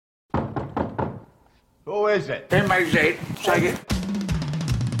Who is it? MH8, take it.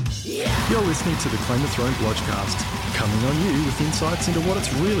 You're listening to the Claim the Throne Blodgecast, coming on you with insights into what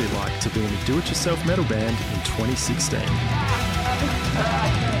it's really like to be in a do-it-yourself metal band in 2016.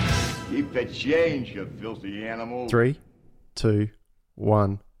 Keep the change, you filthy animal. 3, 2,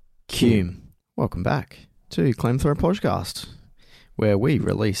 1. Cume. Welcome back to Claim the Throne Podcast, where we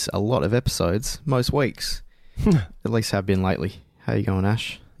release a lot of episodes most weeks. At least have been lately. How you going,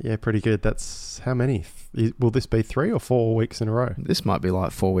 Ash? Yeah, pretty good. That's how many? Will this be 3 or 4 weeks in a row? This might be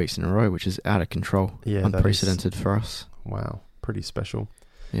like 4 weeks in a row, which is out of control. Yeah, unprecedented for us. Wow, pretty special.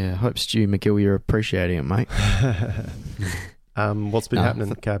 Yeah, hope Stu McGill, you're appreciating it, mate. What's been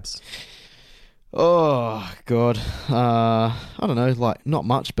happening, Cabs? Oh, God. I don't know, like, not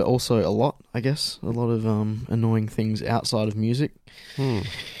much, but also a lot, I guess. A lot of annoying things outside of music.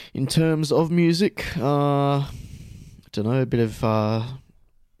 In terms of music, I don't know, a bit of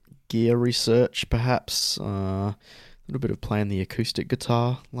gear research, perhaps. A little bit of playing the acoustic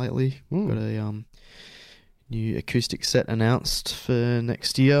guitar lately. Got a new acoustic set announced for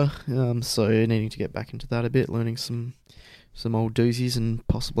next year, so needing to get back into that a bit, learning some old doozies and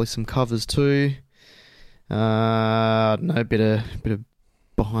possibly some covers too. I don't know, a bit of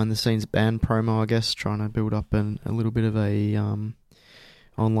behind the scenes band promo, I guess, trying to build up a little bit of a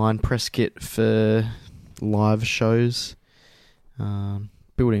online press kit for live shows.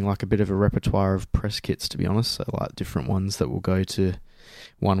 Building like a bit of a repertoire of press kits, to be honest. So like different ones that will go to,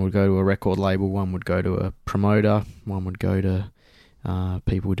 one would go to a record label, one would go to a promoter, one would go to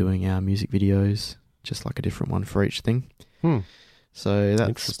people doing our music videos, just like a different one for each thing. So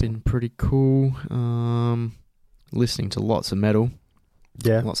that's been pretty cool. Listening to lots of metal.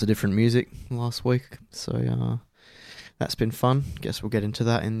 Yeah. Lots of different music last week. So that's been fun. Guess we'll get into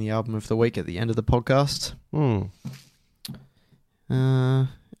that in the album of the week at the end of the podcast.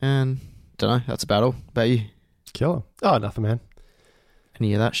 And don't know, that's about all. About you? Killer. Oh, nothing, man.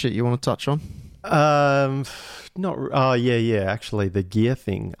 Any of that shit you want to touch on? Not. Oh, yeah. Actually, the gear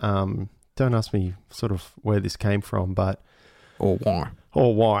thing. Don't ask me sort of where this came from, but or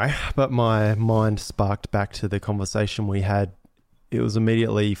why. But my mind sparked back to the conversation we had. It was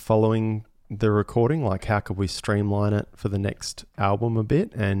immediately following the recording, like how could we streamline it for the next album a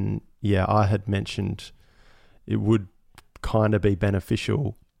bit? And yeah, I had mentioned it would kind of be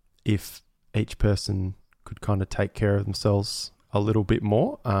beneficial if each person could kind of take care of themselves a little bit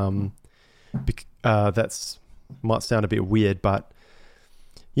more. That's might sound a bit weird, but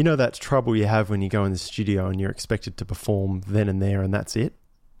you know that trouble you have when you go in the studio and you're expected to perform then and there and that's it?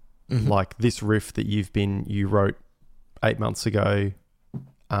 Mm-hmm. Like this riff that you wrote 8 months ago,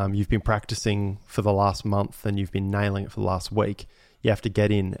 you've been practicing for the last month and you've been nailing it for the last week. You have to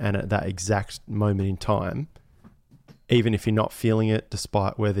get in and at that exact moment in time, even if you're not feeling it,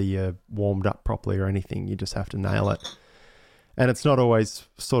 despite whether you're warmed up properly or anything, you just have to nail it. And it's not always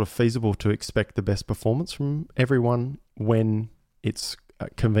sort of feasible to expect the best performance from everyone when it's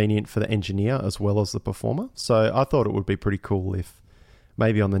convenient for the engineer as well as the performer. So I thought it would be pretty cool if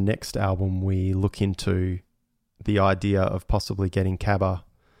maybe on the next album we look into the idea of possibly getting Cabba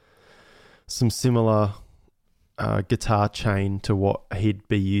some similar guitar chain to what he'd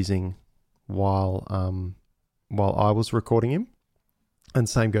be using while I was recording him. And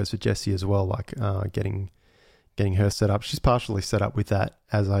same goes for Jessie as well, like getting her set up. She's partially set up with that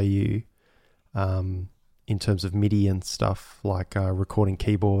as IU in terms of MIDI and stuff, like recording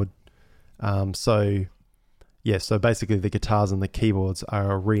keyboard. So basically the guitars and the keyboards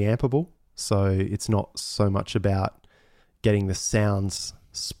are reampable. So it's not so much about getting the sounds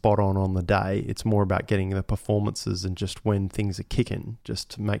spot on the day. It's more about getting the performances and just when things are kicking, just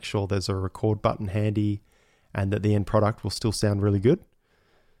to make sure there's a record button handy and that the end product will still sound really good.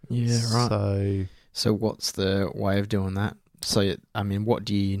 Yeah, right. So what's the way of doing that? So, I mean, what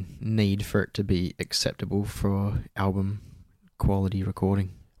do you need for it to be acceptable for album quality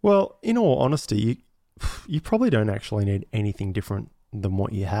recording? Well, in all honesty, you probably don't actually need anything different than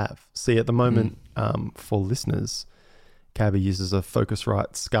what you have. See, at the moment, for listeners, Cabba uses a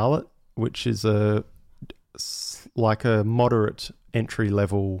Focusrite Scarlett, which is like a moderate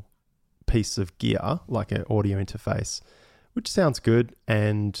entry-level piece of gear, like an audio interface, which sounds good.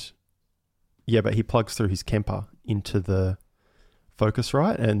 And yeah, but he plugs through his Kemper into the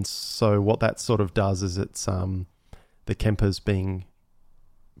Focusrite, and so what that sort of does is it's the Kemper's being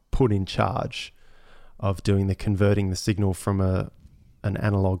put in charge of converting the signal from an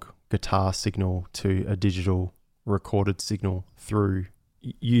analog guitar signal to a digital recorded signal through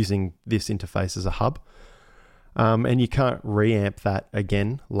using this interface as a hub. And you can't reamp that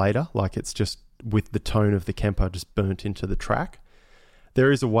again later, like it's just with the tone of the Kemper just burnt into the track.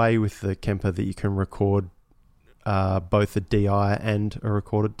 There is a way with the Kemper that you can record both a DI and a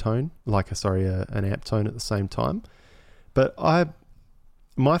recorded tone, an amp tone at the same time. But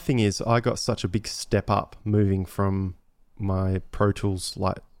my thing is, I got such a big step up moving from my Pro Tools,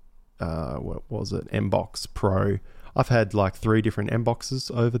 MBox Pro. I've had like 3 different MBoxes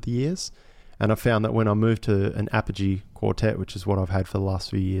over the years, and I found that when I moved to an Apogee Quartet, which is what I've had for the last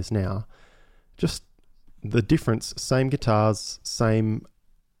few years now, just the difference, same guitars, same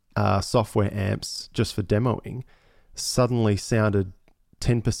software amps, just for demoing, suddenly sounded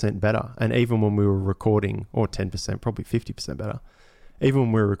 10% better. And even when we were recording, or 10%, probably 50% better, even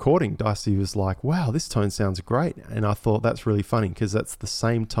when we were recording, Dicey was like, wow, this tone sounds great. And I thought that's really funny because that's the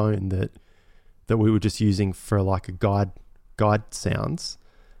same tone that we were just using for like a guide sounds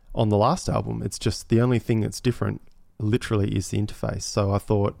on the last album. It's just the only thing that's different literally is the interface. So I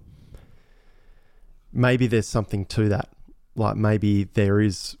thought maybe there's something to that. Like maybe there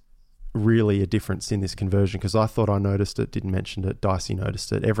is really a difference in this conversion, because I thought I noticed it, didn't mention it, Dicey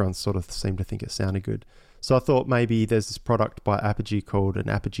noticed it. Everyone sort of seemed to think it sounded good. So I thought maybe there's this product by Apogee called an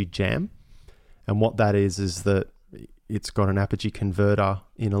Apogee Jam. And what that is that it's got an Apogee converter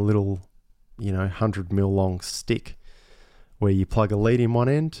in a little, 100 mil long stick where you plug a lead in one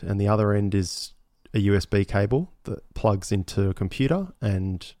end and the other end is a USB cable that plugs into a computer.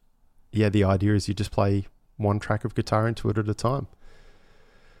 And yeah, the idea is you just play one track of guitar into it at a time.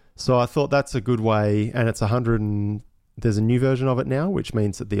 So I thought that's a good way, and it's there's a new version of it now, which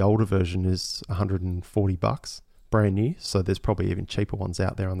means that the older version is $140, brand new. So there's probably even cheaper ones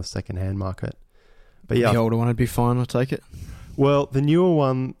out there on the second-hand market. But yeah, the older one would be fine, I take it. Well, the newer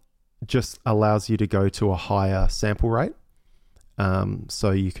one just allows you to go to a higher sample rate.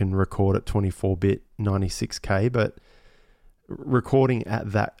 So you can record at 24-bit 96K, but recording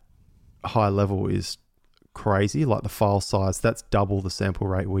at that high level is crazy. Like the file size, that's double the sample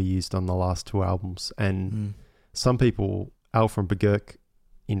rate we used on the last 2 albums. And some people, Alfred Begurk,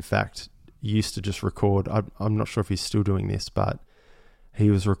 in fact, used to just record. I'm not sure if he's still doing this, but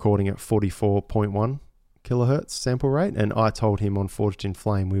he was recording at 44.1 kilohertz sample rate. And I told him on Forged in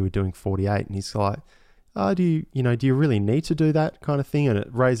Flame we were doing 48, and he's like, do you really need to do that kind of thing? And it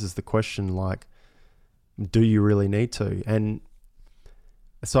raises the question, like, do you really need to? And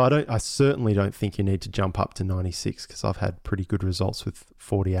so I certainly don't think you need to jump up to 96, because I've had pretty good results with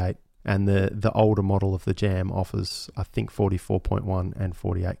 48. And the older model of the Jam offers, I think, 44.1 and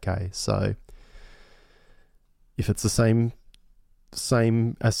 48K. So if it's the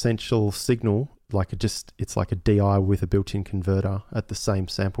same essential signal, it's like a DI with a built-in converter at the same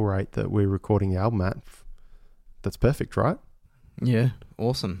sample rate that we're recording the album at, that's perfect, right? Yeah,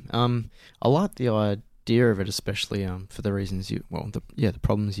 awesome. I like the idea of it, especially for the reasons the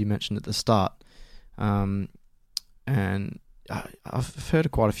problems you mentioned at the start. And I've heard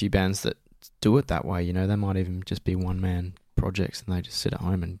of quite a few bands that do it that way. They might even just be one-man projects, and they just sit at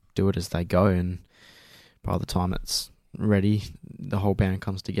home and do it as they go. And by the time it's ready, the whole band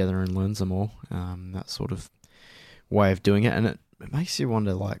comes together and learns them all. That sort of way of doing it, and it makes you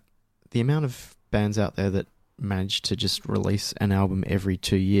wonder, like, the amount of bands out there that manage to just release an album every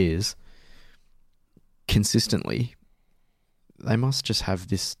 2 years consistently. They must just have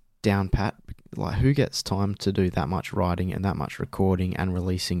this down pat. Like, who gets time to do that much writing and that much recording and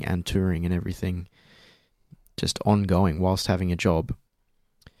releasing and touring and everything just ongoing whilst having a job?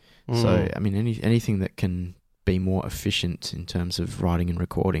 So, I mean, anything that can be more efficient in terms of writing and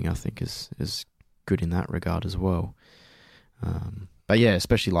recording, I think is good in that regard as well. But yeah,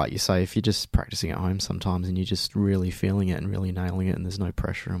 especially like you say, if you're just practicing at home sometimes and you're just really feeling it and really nailing it and there's no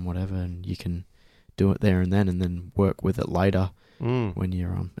pressure and whatever, and you can do it there and then work with it later when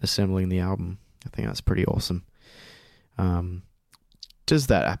you're assembling the album. I think that's pretty awesome. Does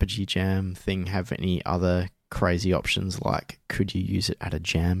that Apogee Jam thing have any other crazy options? Like, could you use it at a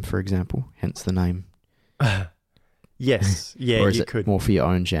jam, for example? Hence the name. Yes. Yeah, or is you it could. More for your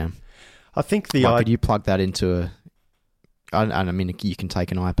own jam? I think could you plug that into I mean, you can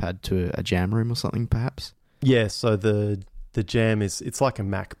take an iPad to a jam room or something, perhaps? Yeah, so the Jam it's like a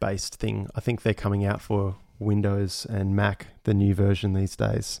Mac-based thing. I think they're coming out for Windows and Mac, the new version these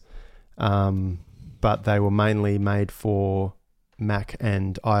days. But they were mainly made for Mac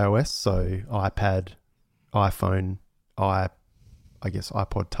and iOS, so iPad, iPhone, I guess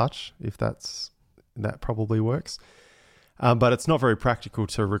iPod Touch, if that probably works. But it's not very practical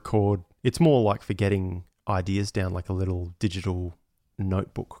to record. It's more like for getting ideas down, like a little digital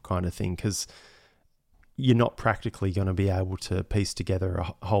notebook kind of thing, because you're not practically going to be able to piece together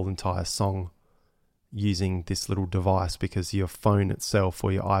a whole entire song using this little device, because your phone itself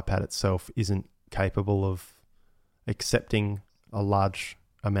or your iPad itself isn't capable of accepting a large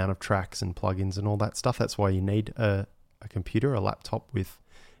amount of tracks and plugins and all that stuff. That's why you need a computer, a laptop with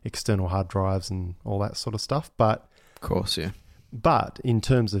external hard drives and all that sort of stuff. But Of course, yeah. But in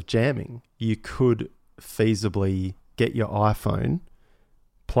terms of jamming, you could feasibly get your iPhone,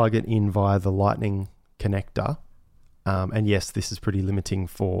 plug it in via the Lightning connector. And yes, this is pretty limiting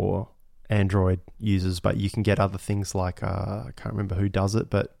for Android users, but you can get other things like, I can't remember who does it,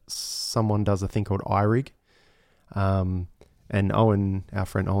 but someone does a thing called iRig. And Owen, our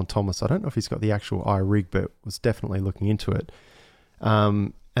friend Owen Thomas, I don't know if he's got the actual iRig, but was definitely looking into it.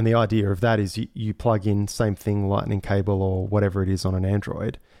 And the idea of that is you plug in, same thing, lightning cable or whatever it is on an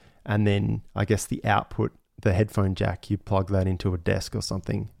Android, and then I guess the output, the headphone jack, you plug that into a desk or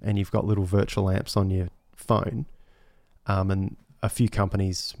something, and you've got little virtual amps on your phone. And a few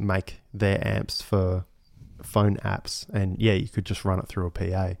companies make their amps for phone apps, and yeah, you could just run it through a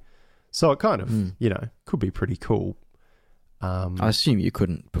PA. So it kind of, could be pretty cool. I assume you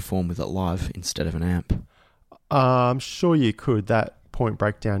couldn't perform with it live instead of an amp. I'm sure you could. That Point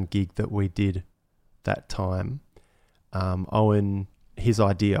Breakdown gig that we did that time, Owen, his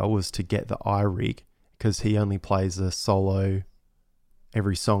idea was to get the iRig because he only plays a solo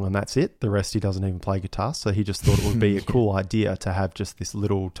every song and that's it. The rest he doesn't even play guitar. So he just thought it would be a cool idea to have just this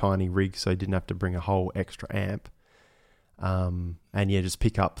little tiny rig so he didn't have to bring a whole extra amp. And yeah, just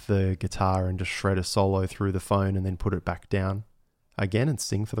pick up the guitar and just shred a solo through the phone and then put it back down again and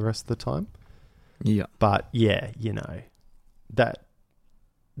sing for the rest of the time. Yeah. But yeah,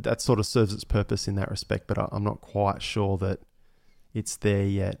 that sort of serves its purpose in that respect, but I'm not quite sure that it's there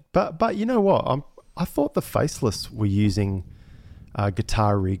yet. But you know what? I thought the Faceless were using a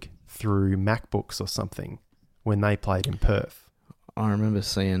guitar rig through MacBooks or something when they played in Perth. I remember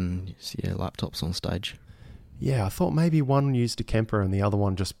seeing laptops on stage. Yeah, I thought maybe one used a Kemper and the other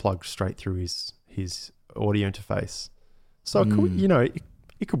one just plugged straight through his audio interface. So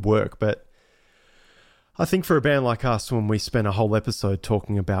it could work, but I think for a band like us, when we spent a whole episode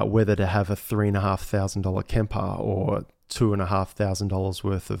talking about whether to have a $3,500 Kemper or $2,500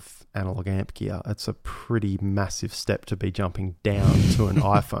 worth of analog amp gear, it's a pretty massive step to be jumping down to an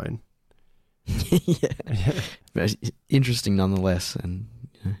iPhone. Yeah. But interesting nonetheless, and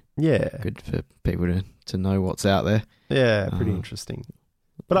good for people to know what's out there. Yeah, pretty interesting.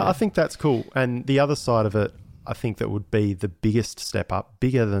 But I think that's cool. And the other side of it, I think that would be the biggest step up,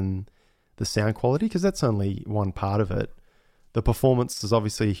 bigger than the sound quality, because that's only one part of it. The performance is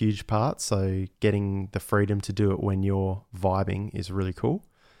obviously a huge part, so getting the freedom to do it when you're vibing is really cool.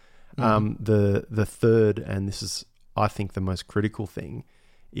 The third, and this is, I think, the most critical thing,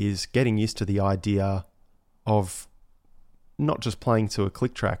 is getting used to the idea of not just playing to a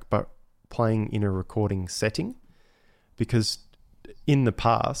click track, but playing in a recording setting. Because in the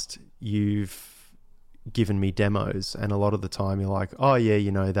past, you've given me demos, and a lot of the time you're like, oh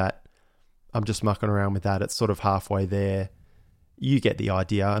yeah, that I'm just mucking around with that. It's sort of halfway there. You get the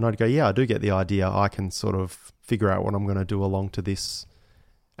idea. And I'd go, yeah, I do get the idea. I can sort of figure out what I'm going to do along to this.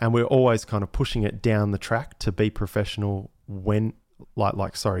 And we're always kind of pushing it down the track to be professional when,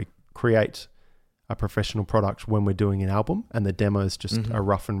 create a professional product when we're doing an album, and the demo is just a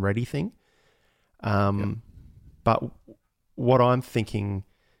rough and ready thing. But what I'm thinking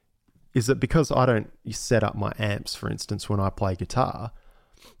is that because I don't set up my amps, for instance, when I play guitar,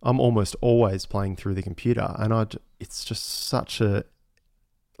 I'm almost always playing through the computer, and it's just such a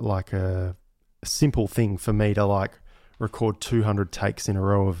simple thing for me to record 200 takes in a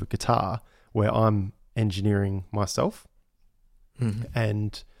row of a guitar where I'm engineering myself.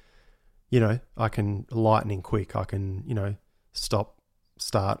 And I can lightning quick. I can stop,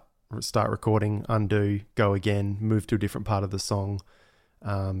 start recording, undo, go again, move to a different part of the song,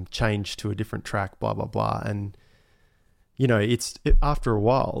 change to a different track, blah blah blah. And after a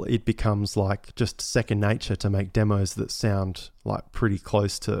while, it becomes like just second nature to make demos that sound like pretty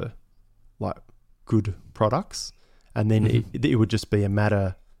close to like good products. And then it would just be a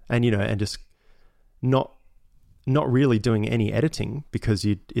matter, and just not really doing any editing, because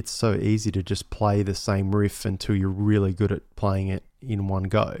it's so easy to just play the same riff until you're really good at playing it in one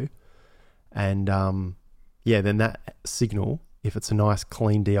go. And then that signal, if it's a nice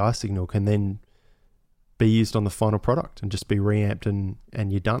clean DI signal, can then be used on the final product and just be reamped and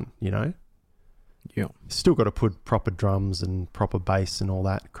you're done, Yeah. Still got to put proper drums and proper bass and all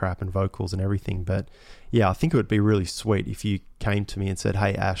that crap and vocals and everything. But yeah, I think it would be really sweet if you came to me and said,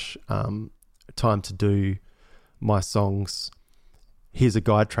 hey, Ash, time to do my songs. Here's a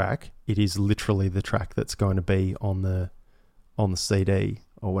guide track. It is literally the track that's going to be on the CD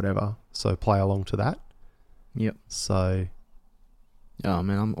or whatever. So play along to that. Yep. So. Oh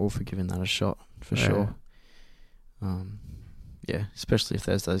man, I'm all for giving that a shot for sure. yeah, especially if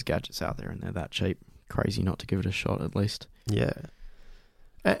there's those gadgets out there and they're that cheap. Crazy not to give it a shot at least. Yeah.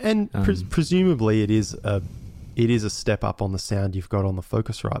 And presumably it is a step up on the sound you've got on the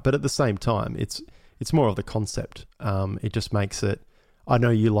Focusrite, but at the same time, it's more of the concept. It just makes it. I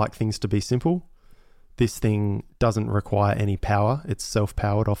know you like things to be simple. This thing doesn't require any power. It's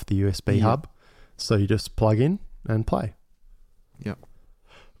self-powered off the USB hub, so you just plug in and play. Yep.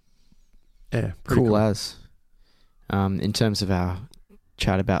 Yeah. Cool as. In terms of our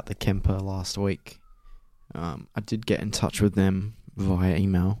chat about the Kemper last week, I did get in touch with them via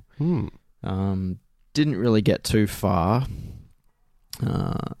email. Didn't really get too far.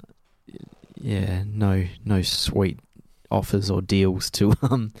 No sweet offers or deals to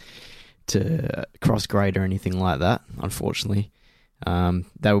Crossgrade or anything like that, unfortunately.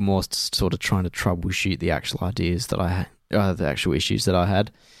 They were more sort of trying to troubleshoot the actual ideas that I had, the actual issues that I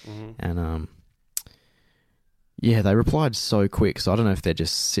had. And they replied so quick, so I don't know if they're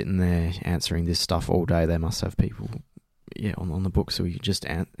just sitting there answering this stuff all day. They must have people on the books who are just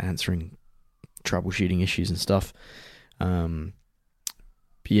answering troubleshooting issues and stuff.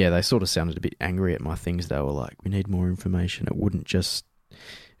 They sort of sounded a bit angry at my things. They were like, we need more information. It wouldn't just...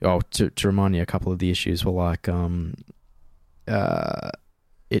 to remind you, a couple of the issues were like,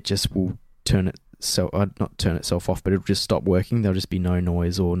 it just will not turn itself off, but it'll just stop working. There'll just be no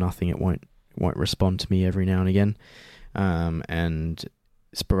noise or nothing. It won't respond to me every now and again. And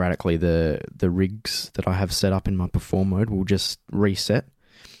sporadically, the rigs that I have set up in my perform mode will just reset.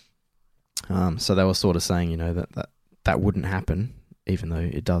 So they were sort of saying, that wouldn't happen, even though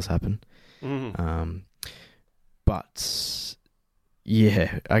it does happen. But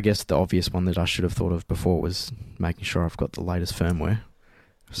yeah, I guess the obvious one that I should have thought of before was making sure I've got the latest firmware.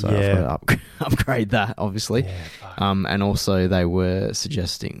 So I've got to upgrade that, obviously. And also they were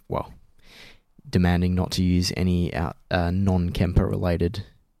suggesting, demanding not to use any non-Kemper related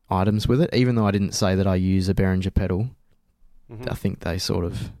items with it, even though I didn't say that I use a Behringer pedal. I think they sort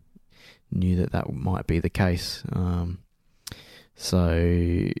of knew that might be the case. So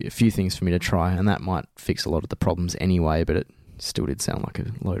a few things for me to try, and that might fix a lot of the problems anyway, but it still did sound like a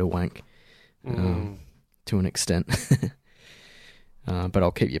load of wank to an extent. But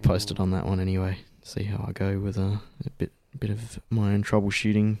I'll keep you posted on that one anyway, see how I go with a bit of my own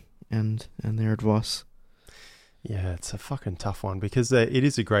troubleshooting and their advice. Yeah, it's a fucking tough one because it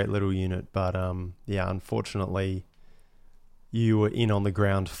is a great little unit, but unfortunately you were in on the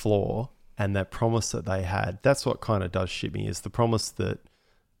ground floor, and that promise that they had, that's what kind of does shit me, is the promise that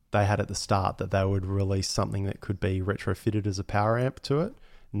they had at the start that they would release something that could be retrofitted as a power amp to it,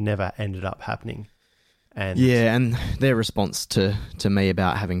 never ended up happening. And their response to me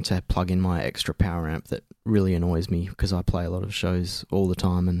about having to plug in my extra power amp that really annoys me, because I play a lot of shows all the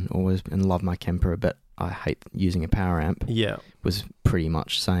time and love my Kemper, but I hate using a power amp. Yeah, was pretty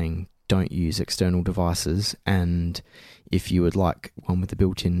much saying don't use external devices, and if you would like one with the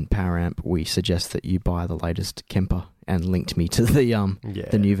built-in power amp, we suggest that you buy the latest Kemper, and linked me to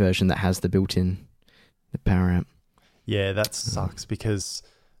the new version that has the built-in power amp. Yeah, that sucks because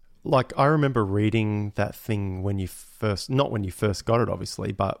I remember reading that thing not when you first got it,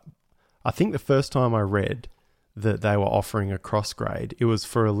 obviously, but I think the first time I read that they were offering a Crossgrade, it was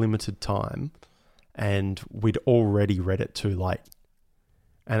for a limited time, and we'd already read it too late.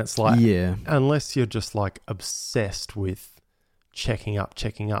 And it's like, unless you're just obsessed with checking up,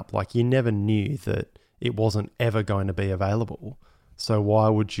 you never knew that it wasn't ever going to be available. So why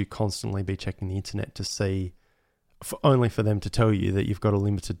would you constantly be checking the internet to see, only for them to tell you that you've got a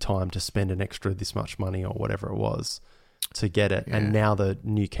limited time to spend an extra this much money or whatever it was to get it? Yeah. And now the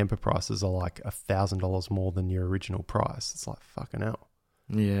new Kemper prices are $1,000 more than your original price. It's like, fucking hell.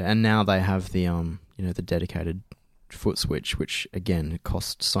 Yeah, and now they have the the dedicated foot switch, which again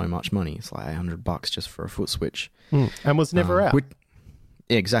costs so much money. It's like $800 just for a foot switch, and was never out.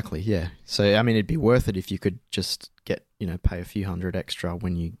 Exactly, yeah. So I mean, it'd be worth it if you could just get pay a few hundred extra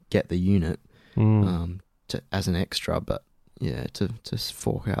when you get the unit as an extra. But yeah, to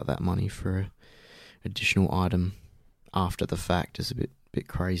fork out that money for an additional item after the fact is a bit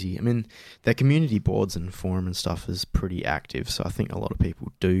crazy. I mean, their community boards and forum and stuff is pretty active, so I think a lot of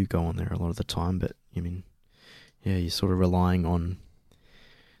people do go on there a lot of the time. But I mean, yeah, you're sort of relying on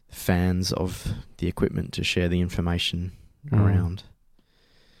fans of the equipment to share the information around.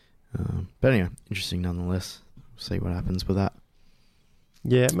 But anyway, interesting nonetheless. See what happens with that.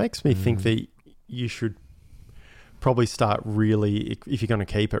 Yeah, it makes me think that you should probably start really, if you're going to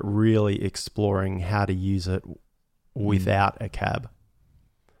keep it, really exploring how to use it without a cab.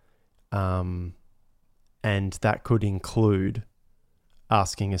 And that could include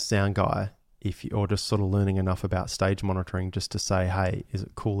asking a sound guy or just sort of learning enough about stage monitoring just to say, hey, is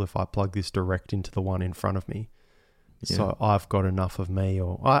it cool if I plug this direct into the one in front of me? Yeah. So I've got enough of me,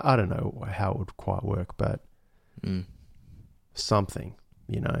 or I don't know how it would quite work, but something,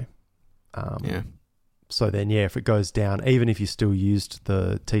 you know. Yeah. So then, if it goes down, even if you still used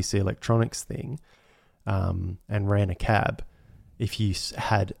the TC Electronics thing and ran a cab, if you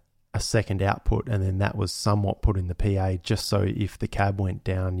had a second output and then that was somewhat put in the PA, just so if the cab went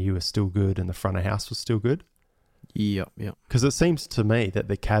down, you were still good and the front of house was still good. Yep. Because it seems to me that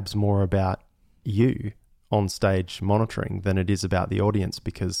the cab's more about you on stage monitoring than it is about the audience,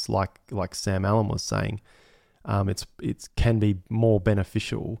 because like Sam Allen was saying, it can be more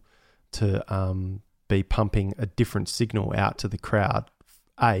beneficial to be pumping a different signal out to the crowd,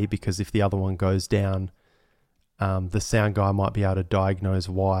 because if the other one goes down, the sound guy might be able to diagnose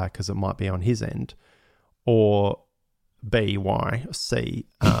why, because it might be on his end, or B, why, C,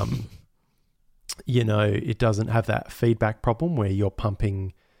 you know, it doesn't have that feedback problem where you're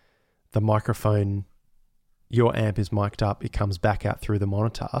pumping the microphone, your amp is mic'd up, it comes back out through the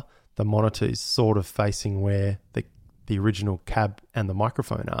monitor is sort of facing where the original cab and the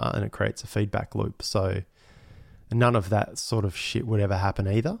microphone are, and it creates a feedback loop. So none of that sort of shit would ever happen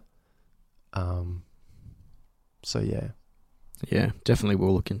either. So yeah, definitely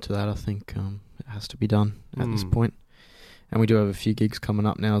we'll look into that. I think it has to be done at this point, and we do have a few gigs coming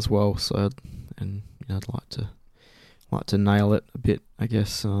up now as well. So, and you know, I'd like to nail it a bit, I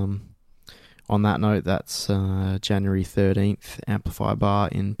guess. On that note, that's January 13th, Amplifier Bar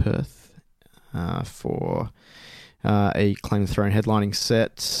in Perth for a Claim the Throne headlining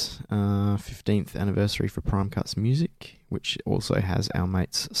set, 15th anniversary for Prime Cuts Music, which also has our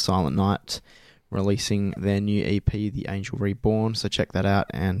mates Silent Night releasing their new EP, The Angel Reborn, so check that out,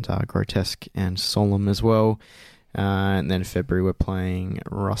 and Grotesque and Solemn as well. And then February we're playing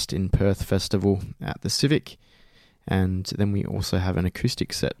Rust in Perth Festival at the Civic, and then we also have an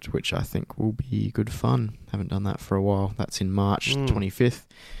acoustic set, which I think will be good fun. Haven't done that for a while. That's in March 25th,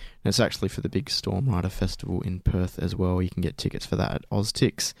 and it's actually for the big Storm Rider Festival in Perth as well. You can get tickets for that at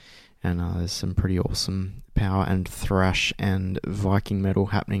Oztix, and there's some pretty awesome power and thrash and Viking metal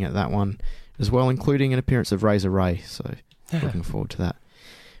happening at that one as well, including an appearance of Razor Ray, so looking forward to that.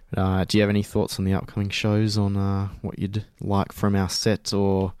 But, do you have any thoughts on the upcoming shows, on what you'd like from our set,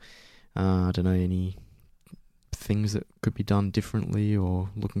 or I don't know, any things that could be done differently or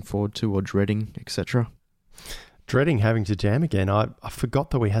looking forward to or dreading, etc.? Dreading having to jam again. I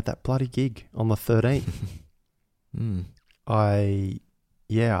forgot that we had that bloody gig on the 13th. I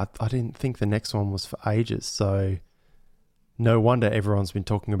didn't think the next one was for ages, so no wonder everyone's been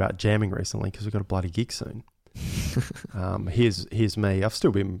talking about jamming recently, because we've got a bloody gig soon. Here's me. I've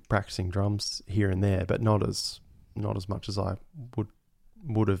still been practicing drums here and there, but not as much as I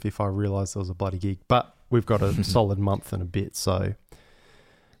would have if I realised there was a bloody gig. But we've got a solid month and a bit, so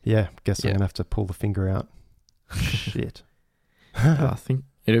yeah, guess I'm gonna have to pull the finger out. Shit. I think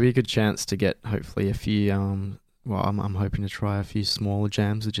it'll be a good chance to get hopefully a few. I'm hoping to try a few smaller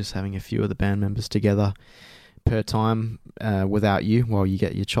jams of just having a few of the band members together per time without you, while you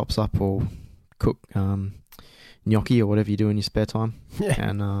get your chops up or cook gnocchi or whatever you do in your spare time.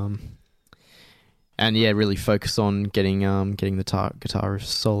 And yeah, really focus on getting the guitar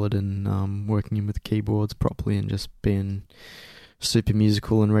solid and working in with the keyboards properly, and just being super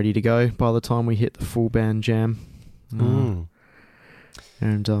musical and ready to go by the time we hit the full band jam.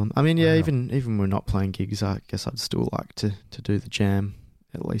 And I mean, yeah, wow. even when we're not playing gigs, I guess I'd still like to do the jam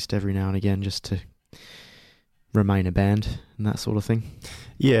at least every now and again, just to remain a band and that sort of thing.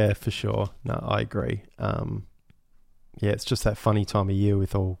 Yeah, for sure. No, I agree. Yeah, it's just that funny time of year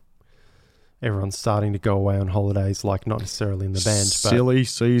with everyone's starting to go away on holidays, like not necessarily in the band, silly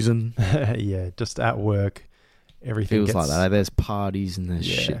season. Yeah, just at work. Everything feels like that. There's parties and there's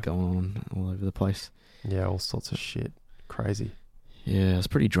shit going on all over the place. Yeah, all sorts of shit. Crazy. Yeah, I was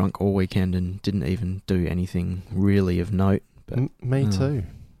pretty drunk all weekend and didn't even do anything really of note. But me too.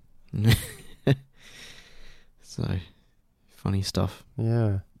 So, funny stuff.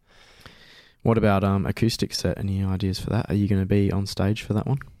 Yeah. What about acoustic set? Any ideas for that? Are you going to be on stage for that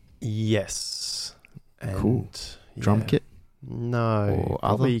one? Yes. And cool. Drum kit? No. Or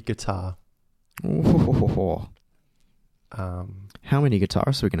probably other? guitar. How many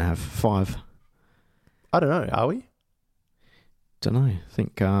guitarists are we going to have? 5? I don't know. Are we? Don't know. I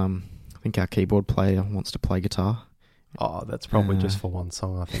think our keyboard player wants to play guitar. Oh, that's probably just for one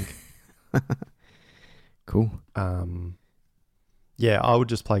song, I think. Cool. Yeah, I would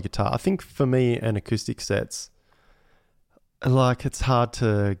just play guitar. I think for me, an acoustic set's like, it's hard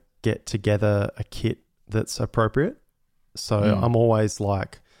to get together a kit that's appropriate. So I'm always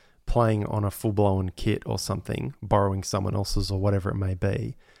like playing on a full-blown kit or something, borrowing someone else's or whatever it may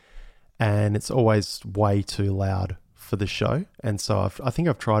be, and it's always way too loud for the show. And so I think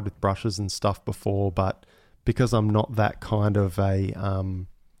I've tried with brushes and stuff before, but because I'm not that kind of a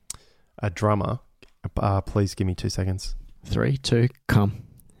drummer, please give me 2 seconds. 3, 2, come.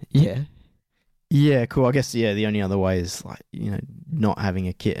 Yeah. Yeah, cool. I guess, the only other way is like, not having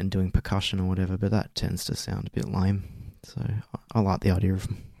a kit and doing percussion or whatever, but that tends to sound a bit lame. So I like the idea of...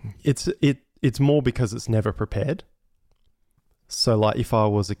 It's more because it's never prepared. So like if I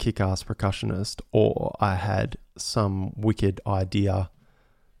was a kick-ass percussionist or I had some wicked idea,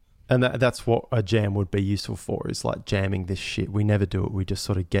 and that's what a jam would be useful for, is like jamming this shit. We never do it. We just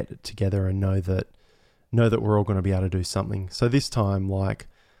sort of get it together and know that we're all going to be able to do something. So this time, like,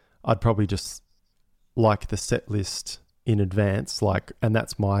 I'd probably just like the set list in advance, like, and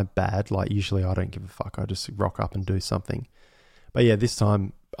that's my bad. Like usually I don't give a fuck. I just rock up and do something. But yeah, this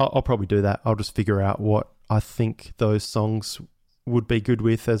time I'll probably do that. I'll just figure out what I think those songs would be good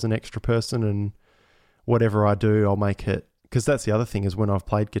with as an extra person, and whatever I do, I'll make it. Because that's the other thing, is when I've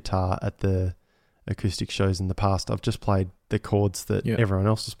played guitar at the acoustic shows in the past, I've just played the chords that everyone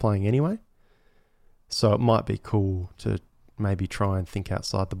else is playing anyway. So it might be cool to maybe try and think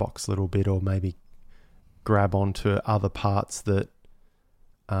outside the box a little bit, or maybe grab onto other parts that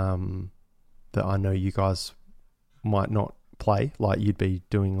that I know you guys might not play. Like you'd be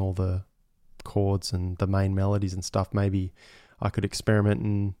doing all the chords and the main melodies and stuff. Maybe I could experiment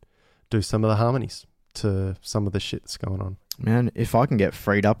and do some of the harmonies to some of the shit that's going on. Man, if I can get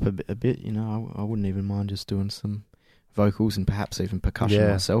freed up a bit, I wouldn't even mind just doing some vocals and perhaps even percussion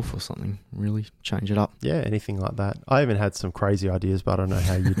myself or something. Really change it up. Yeah, anything like that. I even had some crazy ideas, but I don't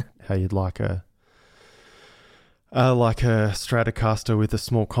know how you'd like a Stratocaster with a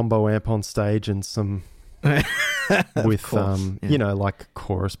small combo amp on stage and some with like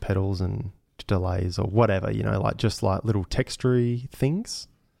chorus pedals and delays or whatever, like just like little textury things.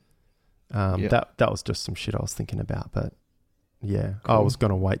 That was just some shit I was thinking about, but yeah, cool. I was going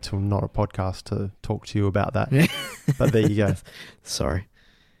to wait till not a podcast to talk to you about that. But there you go. Sorry.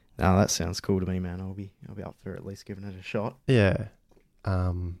 No, that sounds cool to me, man. I'll be up for at least giving it a shot. Yeah.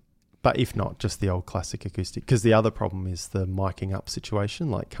 But if not, just the old classic acoustic. Because the other problem is the miking up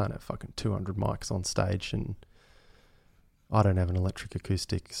situation. Like, can't have fucking 200 mics on stage, and I don't have an electric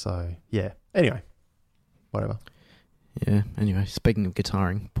acoustic. So, yeah. Anyway, whatever. Yeah, anyway, speaking of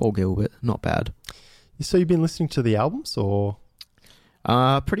guitaring, Paul Gilbert, not bad. So you've been listening to the albums, or...?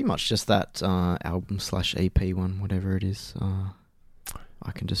 Pretty much just that album/EP one, whatever it is.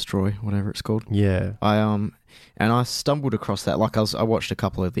 I Can Destroy, whatever it's called. Yeah. I stumbled across that. Like I watched a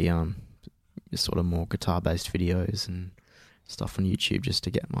couple of the sort of more guitar-based videos and stuff on YouTube just to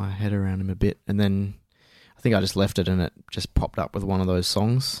get my head around them a bit. And then I think I just left it and it just popped up with one of those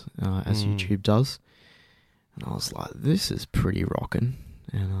songs, as YouTube does. And I was like, this is pretty rocking.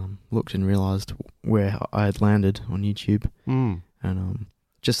 And looked and realised where I had landed on YouTube. And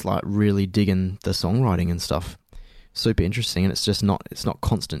just like really digging the songwriting and stuff. Super interesting, and it's not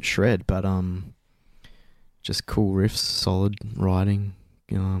constant shred, but just cool riffs, solid writing,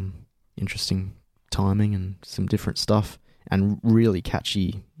 interesting timing and some different stuff, and really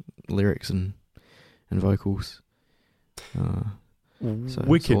catchy lyrics and vocals. So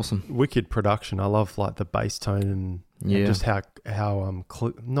wicked, awesome. Wicked production. I love like the bass tone and just how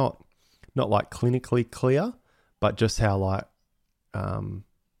not like clinically clear, but just how like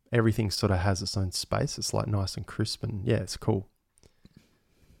everything sort of has its own space. It's like nice and crisp, and yeah, it's cool.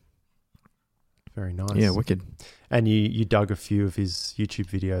 Very nice. Yeah, wicked. And you dug a few of his YouTube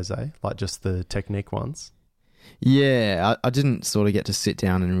videos, eh? Like just the technique ones? Yeah, I didn't sort of get to sit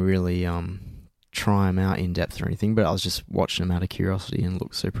down and really try them out in depth or anything, but I was just watching them out of curiosity and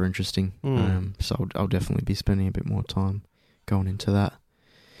looked super interesting. So I'll definitely be spending a bit more time going into that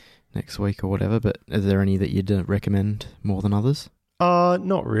next week or whatever. But are there any that you'd recommend more than others?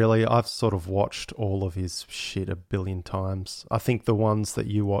 Not really. I've sort of watched all of his shit a billion times. I think the ones that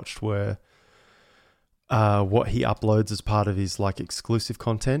you watched were what he uploads as part of his like exclusive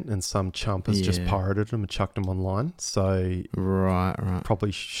content, and some chump has just pirated them and chucked them online. So right.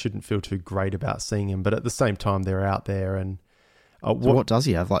 Probably shouldn't feel too great about seeing him, but at the same time they're out there. And so what does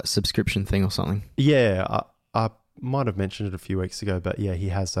he have, like a subscription thing or something? Yeah, I might have mentioned it a few weeks ago, but yeah, he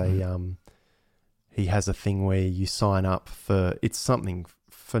has a thing where you sign up for, it's something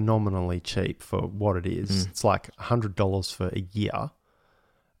phenomenally cheap for what it is. It's like $100 for a year.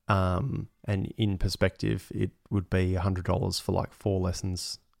 And in perspective, it would be $100 for like 4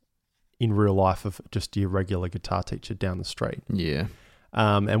 lessons in real life of just your regular guitar teacher down the street. Yeah.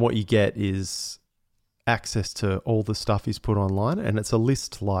 And what you get is access to all the stuff he's put online, and it's a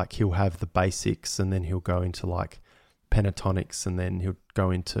list. Like, he'll have the basics, and then he'll go into like pentatonics, and then he'll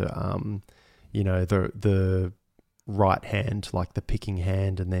go into the right hand, like the picking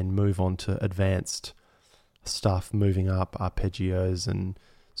hand, and then move on to advanced stuff, moving up arpeggios and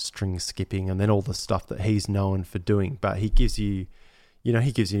string skipping, and then all the stuff that he's known for doing. But he gives you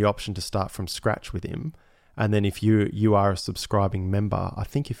the option to start from scratch with him. And then if you are a subscribing member, I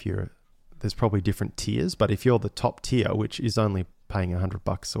think there's probably different tiers, but if you're the top tier, which is only paying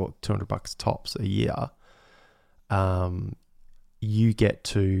 $100 or $200 tops a year, you get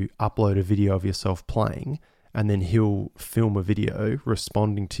to upload a video of yourself playing, and then he'll film a video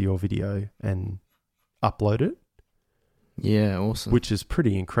responding to your video and upload it. Yeah, awesome. Which is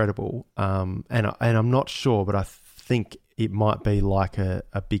pretty incredible. And I'm not sure, but I think it might be like a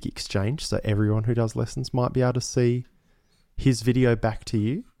big exchange. So everyone who does lessons might be able to see his video back to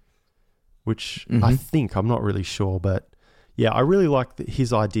you, which I think, I'm not really sure. But yeah, I really like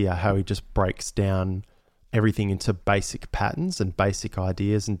his idea, how he just breaks down everything into basic patterns and basic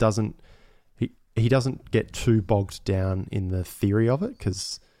ideas, and he doesn't get too bogged down in the theory of it,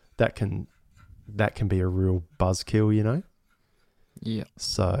 because that can be a real buzzkill, you know? Yeah.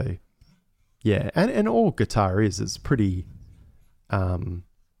 So, yeah, and all guitar is pretty,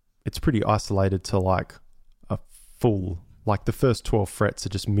 it's pretty isolated to like a full, like the first 12 frets are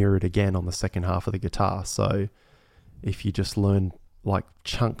just mirrored again on the second half of the guitar. So if you just learn like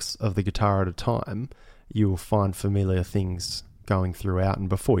chunks of the guitar at a time, you will find familiar things going throughout, and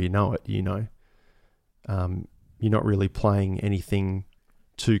before you know it, you're not really playing anything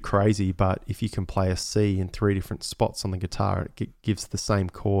too crazy, but if you can play a C in 3 different spots on the guitar, it gives the same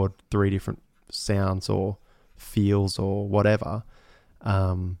chord 3 different sounds or feels or whatever.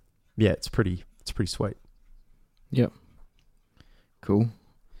 It's pretty sweet. Yep. Cool.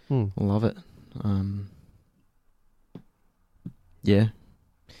 Love it. Yeah.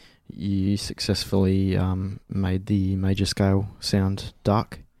 You successfully made the major scale sound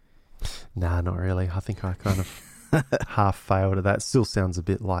dark? Nah, not really. I think I kind of half failed at that. Still sounds a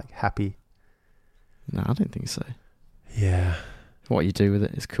bit like happy. No, I don't think so. Yeah. What you do with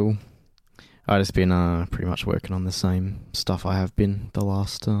it is cool. I've just been pretty much working on the same stuff I have been the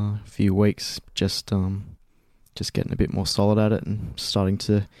last few weeks. Just getting a bit more solid at it and starting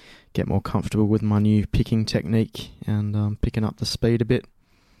to get more comfortable with my new picking technique, and picking up the speed a bit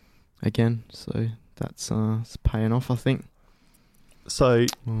again. So that's it's paying off, I think. So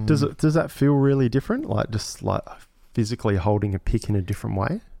does that feel really different? Like just like physically holding a pick in a different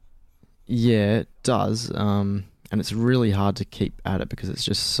way? Yeah, it does. And it's really hard to keep at it because it's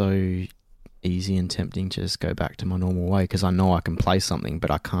just so easy and tempting to just go back to my normal way, because I know I can play something,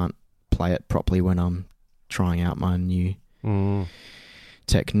 but I can't play it properly when I'm trying out my new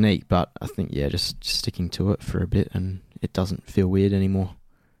technique. But I think, yeah, just sticking to it for a bit, and it doesn't feel weird anymore.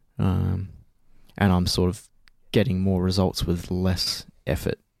 And I'm sort of getting more results with less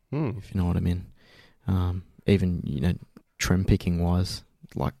effort, if you know what I mean. Even, trem picking wise,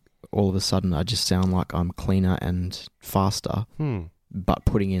 like all of a sudden I just sound like I'm cleaner and faster, but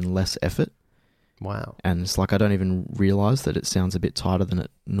putting in less effort. Wow. And it's like I don't even realise that it sounds a bit tighter than it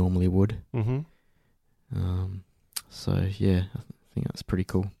normally would. So, yeah, I think that's pretty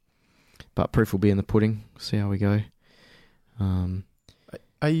cool. But proof will be in the pudding. See how we go.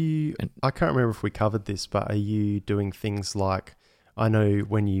 Are you... I can't remember if we covered this, but are you doing things like... I know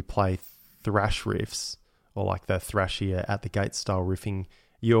when you play thrash riffs, or like the thrashier at the gate style riffing,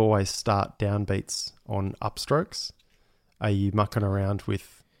 you always start downbeats on upstrokes. Are you mucking around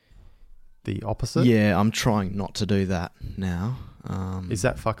with the opposite? Yeah, I'm trying not to do that now. Is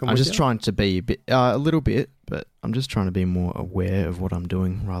that fucking I'm with just you? trying to be a little bit, but I'm just trying to be more aware of what I'm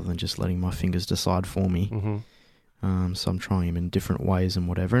doing rather than just letting my fingers decide for me. So I'm trying them in different ways and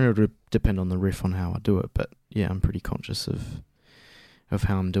whatever, and it'll depend on the riff on how I do it. But yeah, I'm pretty conscious of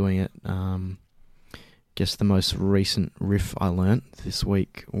how I'm doing it. Guess the most recent riff I learnt this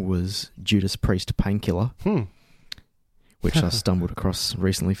week was Judas Priest Painkiller, which I stumbled across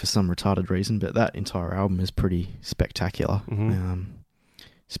recently for some retarded reason. But that entire album is pretty spectacular,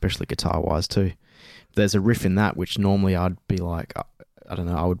 especially guitar-wise too. There's a riff in that which normally I'd be like, I don't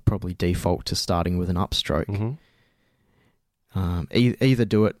know, I would probably default to starting with an upstroke. Either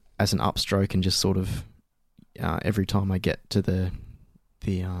do it as an upstroke and just sort of every time I get to the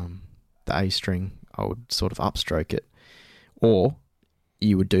A string, I would sort of upstroke it, or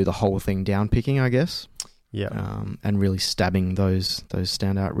you would do the whole thing down picking, I guess. Yeah. And really stabbing those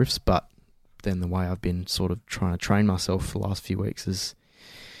standout riffs. But then the way I've been sort of trying to train myself for the last few weeks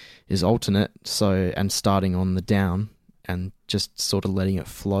is alternate. So, and starting on the down and just sort of letting it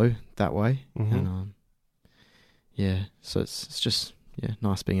flow that way. And yeah, so it's just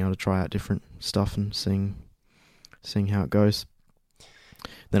nice being able to try out different stuff and seeing how it goes.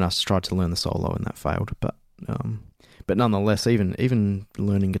 Then I tried to learn the solo and that failed, but nonetheless, even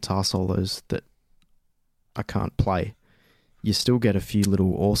learning guitar solos that I can't play, you still get a few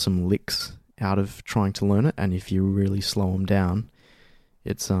little awesome licks out of trying to learn it, and if you really slow them down,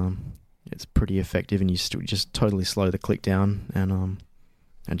 it's pretty effective, and you still just totally slow the click down and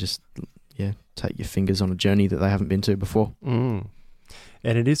just take your fingers on a journey that they haven't been to before. And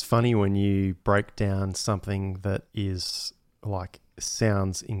it is funny when you break down something that is like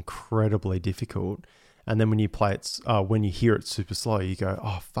sounds incredibly difficult, and then when you play it, when you hear it super slow, you go,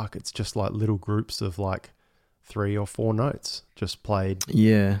 oh fuck, it's just like little groups of like 3 or 4 notes just played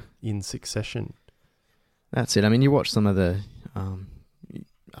in succession. That's it. I mean, you watch some of the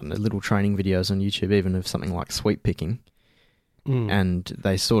little training videos on YouTube, even of something like sweep picking, and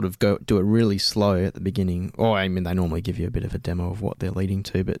they sort of do it really slow at the beginning. Or I mean, they normally give you a bit of a demo of what they're leading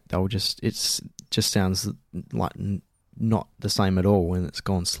to, but they'll just sounds like not the same at all when it's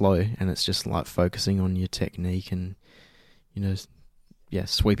gone slow, and it's just like focusing on your technique and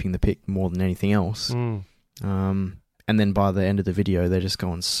sweeping the pick more than anything else. And then by the end of the video, they're just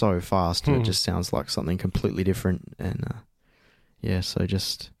going so fast, and it just sounds like something completely different. And so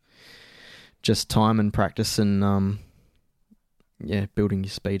just time and practice, and building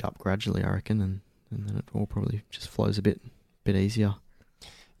your speed up gradually, I reckon, and then it all probably just flows a bit easier.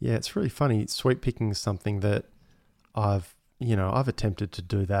 Yeah, it's really funny. Sweep picking is something that I've attempted to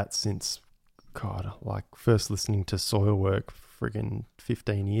do that since, God, like first listening to Soilwork friggin'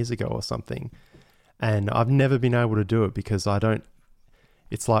 15 years ago or something. And I've never been able to do it because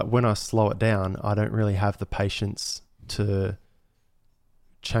it's like when I slow it down, I don't really have the patience to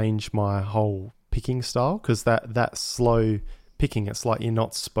change my whole picking style, because that slow picking, it's like you're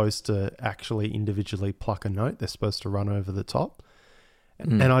not supposed to actually individually pluck a note. They're supposed to run over the top.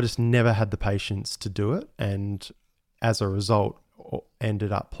 And I just never had the patience to do it. And as a result,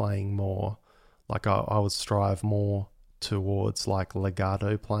 ended up playing more, like I would strive more towards like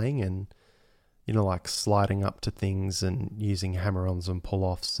legato playing and, like sliding up to things and using hammer-ons and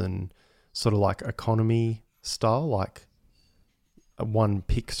pull-offs and sort of like economy style, like a one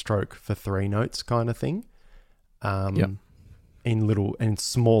pick stroke for 3 notes kind of thing. In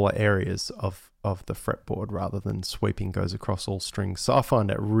smaller areas of the fretboard rather than sweeping goes across all strings. So I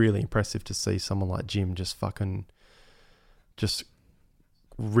find it really impressive to see someone like Jim just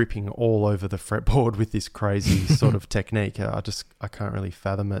ripping all over the fretboard with this crazy sort of technique. I can't really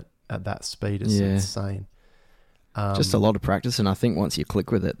fathom it at that speed. It's insane. Just a lot of practice, and I think once you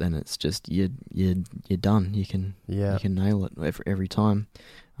click with it, then it's just you're done. You can nail it every time.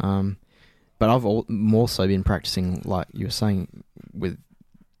 But I've more so been practicing, like you were saying, with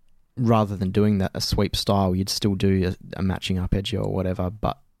rather than doing that a sweep style, you'd still do a matching arpeggio or whatever,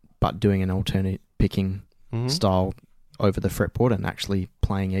 but doing an alternate picking style over the fretboard and actually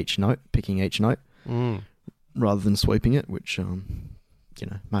playing each note, picking each note, rather than sweeping it, which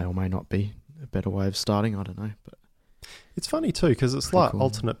may or may not be a better way of starting. I don't know, but it's funny too because it's like cool.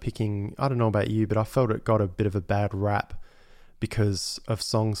 Alternate picking. I don't know about you, but I felt it got a bit of a bad rap because of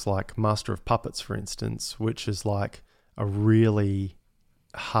songs like Master of Puppets, for instance, which is like a really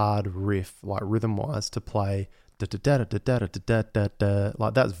hard riff, like rhythm-wise, to play. Like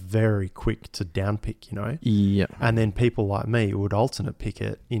that's very quick to downpick, Yeah. And then people like me would alternate pick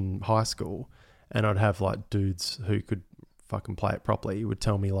it in high school, and I'd have like dudes who could fucking play it properly would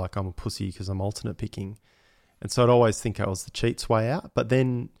tell me like I'm a pussy because I'm alternate picking. And so I'd always think I was the cheat's way out. But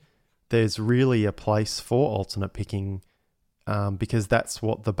then there's really a place for alternate picking because that's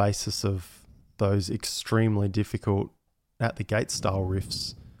what the basis of those extremely difficult at the gate style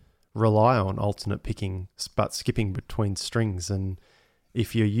riffs rely on, alternate picking, but skipping between strings. And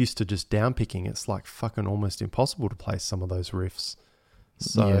if you're used to just down picking, it's like fucking almost impossible to play some of those riffs.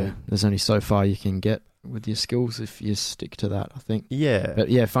 So there's only so far you can get with your skills if you stick to that, I think. Yeah. But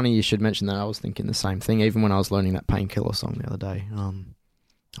yeah, funny you should mention that. I was thinking the same thing. Even when I was learning that Painkiller song the other day,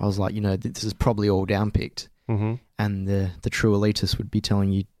 I was like, this is probably all downpicked. Mm-hmm. And the true elitist would be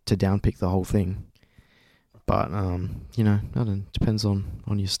telling you to downpick the whole thing. But, I don't know, depends on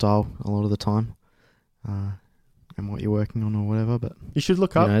your style a lot of the time and what you're working on or whatever. But you should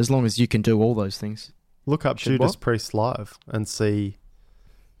look up... as long as you can do all those things. Look up Judas Priest live and see...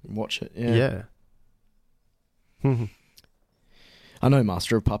 Watch it, yeah. Yeah. I know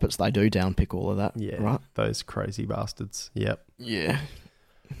Master of Puppets, they do downpick all of that, yeah, right? Those crazy bastards, yep. Yeah.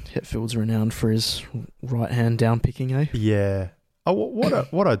 Hetfield's renowned for his right-hand downpicking, eh? Yeah. Oh,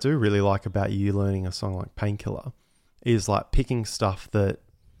 what I do really like about you learning a song like Painkiller is like picking stuff that,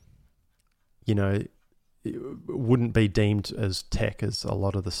 it wouldn't be deemed as tech as a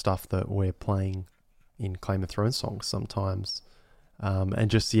lot of the stuff that we're playing in Claim of Thrones songs sometimes. And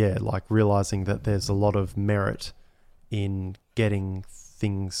just, like realizing that there's a lot of merit in getting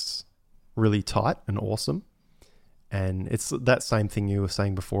things really tight and awesome. And it's that same thing you were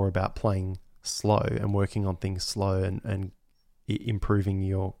saying before about playing slow and working on things slow and improving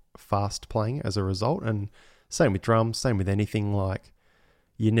your fast playing as a result. And same with drums, same with anything. Like,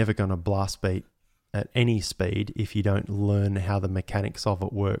 you're never going to blast beat at any speed if you don't learn how the mechanics of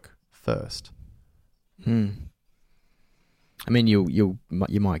it work first. I mean, you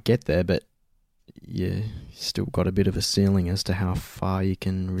might get there, but you still got a bit of a ceiling as to how far you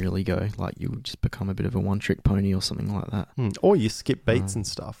can really go. Like, you just become a bit of a one-trick pony or something like that. Or you skip beats and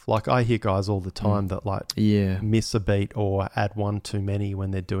stuff. Like, I hear guys all the time that miss a beat or add one too many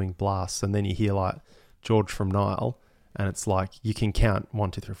when they're doing blasts, and then you hear like George from Nile, and it's like you can count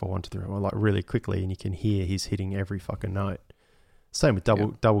 1, 2, 3, 4, 1, 2, 3, 4, like really quickly, and you can hear he's hitting every fucking note. Same with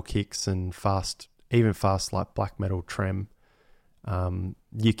double kicks and fast, even fast like black metal trem.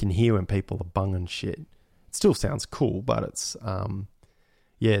 You can hear when people are bunging shit. It still sounds cool, but it's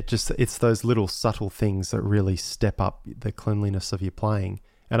it's those little subtle things that really step up the cleanliness of your playing.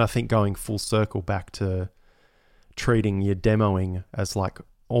 And I think going full circle back to treating your demoing as like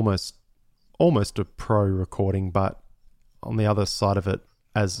almost a pro recording, but on the other side of it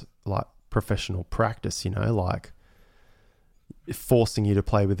as like professional practice, like forcing you to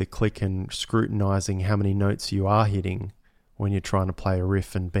play with a click and scrutinizing how many notes you are hitting when you're trying to play a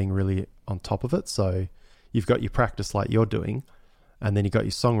riff and being really on top of it. So you've got your practice like you're doing, and then you've got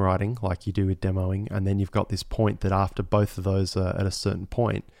your songwriting like you do with demoing, and then you've got this point that after both of those are at a certain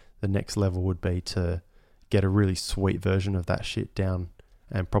point, the next level would be to get a really sweet version of that shit down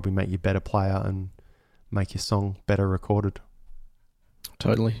and probably make you a better player and make your song better recorded.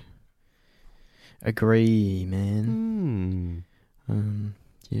 Totally. Agree, man.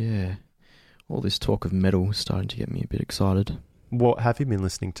 Yeah. All this talk of metal is starting to get me a bit excited. What have you been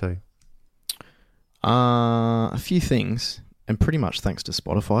listening to? A few things, and pretty much thanks to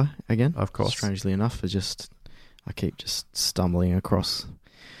Spotify again. Of course. Strangely enough, I keep just stumbling across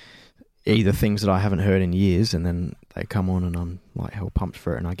either things that I haven't heard in years, and then they come on and I'm like hell pumped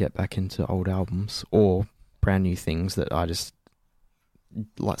for it, and I get back into old albums, or brand new things that I just,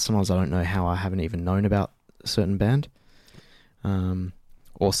 like, sometimes I don't know how I haven't even known about a certain band.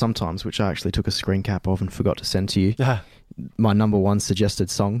 Or sometimes, which I actually took a screen cap of and forgot to send to you, my number one suggested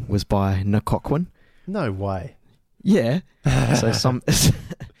song was by Nakokwin. No way. Yeah. So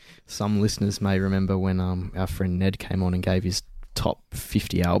some listeners may remember when our friend Ned came on and gave his top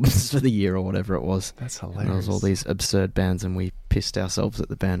 50 albums for the year or whatever it was. That's hilarious. And there was all these absurd bands, and we pissed ourselves at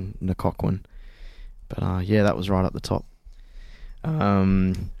the band Nakokwin. But that was right up the top.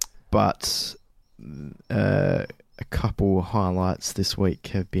 But a couple highlights this week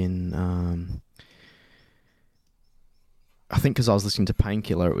have been, I think because I was listening to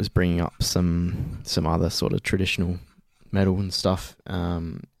Painkiller, it was bringing up some other sort of traditional metal and stuff,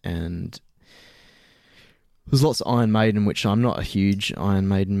 and there's lots of Iron Maiden, which I'm not a huge Iron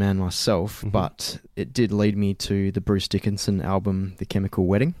Maiden man myself, but it did lead me to the Bruce Dickinson album, The Chemical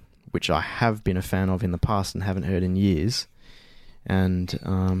Wedding, which I have been a fan of in the past and haven't heard in years. And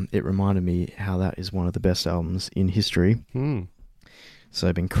it reminded me how that is one of the best albums in history. So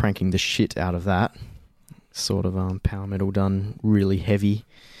I've been cranking the shit out of that. Sort of power metal done really heavy,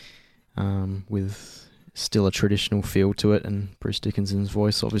 with still a traditional feel to it, and Bruce Dickinson's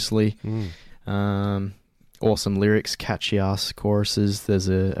voice, obviously. Awesome lyrics, catchy ass choruses. There's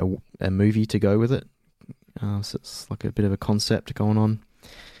a movie to go with it. So it's like a bit of a concept going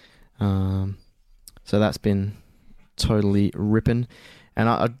on. So that's been totally ripping, and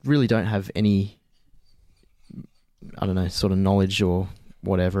I really don't have any, I don't know, sort of knowledge or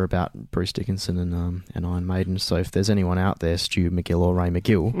whatever about Bruce Dickinson and Iron Maiden. So if there's anyone out there, Stu McGill or Ray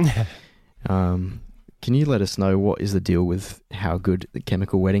McGill, can you let us know what is the deal with how good The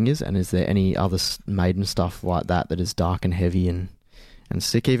Chemical Wedding is, and is there any other Maiden stuff like that is dark and heavy and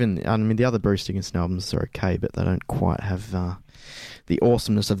sick? Even, I mean, the other Bruce Dickinson albums are okay, but they don't quite have the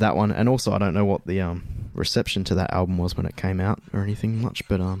awesomeness of that one. And also, I don't know what the reception to that album was when it came out or anything much,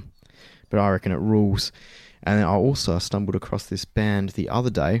 but I reckon it rules. And then I stumbled across this band the other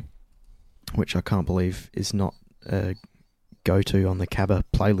day, which I can't believe is not a go-to on the Cabba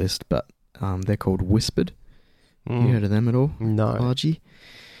playlist, but they're called Whispered. You heard of them at all? No. Argy?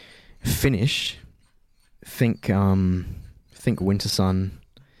 Finnish. Think Winter Sun,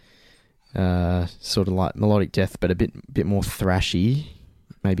 sort of like Melodic Death, but a bit more thrashy,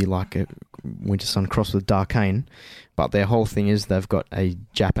 maybe like a Winter Sun crossed with Darkane. But their whole thing is they've got a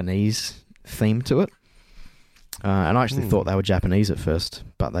Japanese theme to it. And I actually thought they were Japanese at first,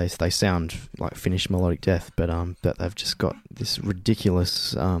 but they sound like Finnish melodic death. But they've just got this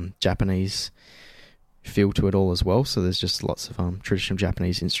ridiculous Japanese feel to it all as well. So there's just lots of traditional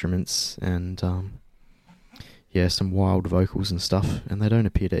Japanese instruments and some wild vocals and stuff. And they don't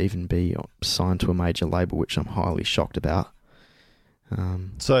appear to even be signed to a major label, which I'm highly shocked about.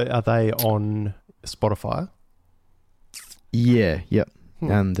 So are they on Spotify? Yeah, yep.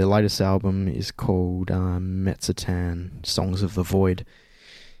 And their latest album is called Metsutan, Songs of the Void.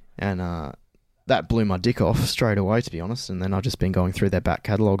 And that blew my dick off straight away, to be honest. And then I've just been going through their back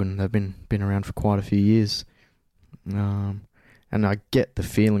catalogue, and they've been around for quite a few years. And I get the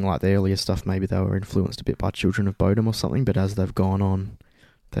feeling like the earlier stuff, maybe they were influenced a bit by Children of Bodom or something, but as they've gone on,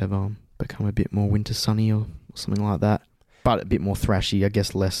 they've become a bit more Winter Sunny or something like that. But a bit more thrashy, I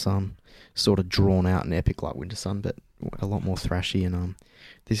guess, less sort of drawn out and epic like Winter Sun, but a lot more thrashy. And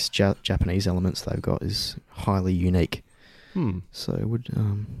this Japanese elements they've got is highly unique. So it would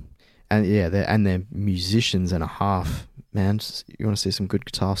they're musicians and a half, man. You want to see some good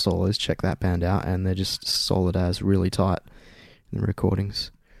guitar solos, check that band out, and they're just solid as, really tight in the recordings.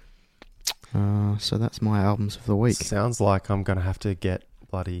 So that's my albums of the week. Sounds like I'm going to have to get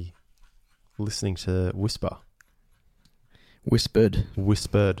bloody listening to Whispered,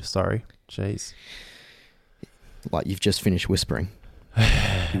 sorry. Jeez. Like you've just finished whispering.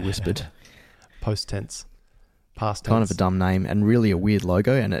 You whispered. Post tense. Past tense. Kind of a dumb name and really a weird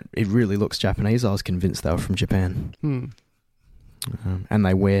logo, and it really looks Japanese. I was convinced they were from Japan. And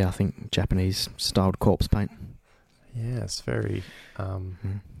they wear, I think, Japanese styled corpse paint. Yeah, it's very,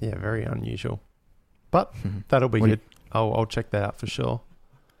 very unusual. But that'll be good. I'll check that out for sure.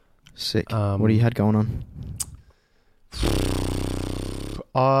 Sick. What do you had going on?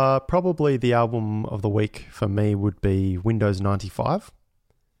 Probably the album of the week for me would be Windows 95.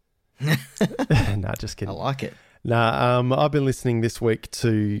 Nah, just kidding. I like it. Nah, I've been listening this week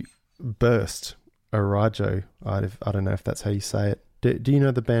to Burst, Arajo. I don't know if that's how you say it. Do you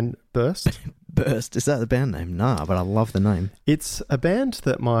know the band Burst? Burst, is that the band name? Nah, but I love the name. It's a band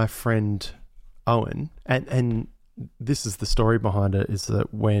that my friend Owen, and this is the story behind it, is that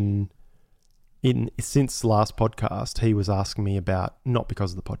since last podcast, he was asking me about, not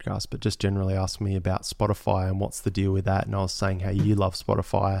because of the podcast, but just generally asking me about Spotify and what's the deal with that. And I was saying how you love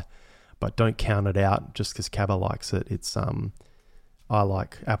Spotify, but don't count it out just because Cabba likes it. It's I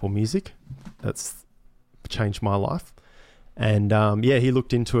like Apple Music. That's changed my life. And he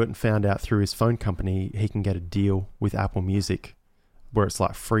looked into it and found out through his phone company he can get a deal with Apple Music where it's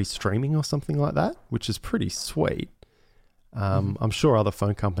like free streaming or something like that, which is pretty sweet. I'm sure other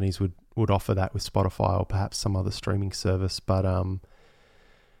phone companies would offer that with Spotify or perhaps some other streaming service. But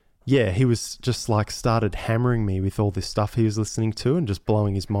he was just like started hammering me with all this stuff he was listening to and just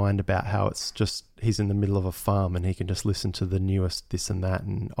blowing his mind about how it's just he's in the middle of a farm and he can just listen to the newest this and that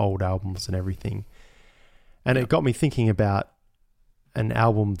and old albums and everything. And it got me thinking about an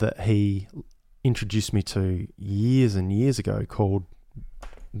album that he introduced me to years and years ago called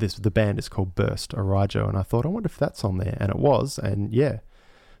the band is called Burst, Arajo, and I thought, I wonder if that's on there. And it was, and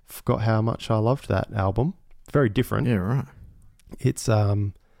forgot how much I loved that album. Very different. Yeah, right. It's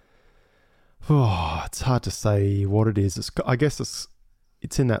it's hard to say what it is. I guess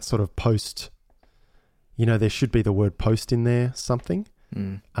it's in that sort of post, there should be the word post in there, something.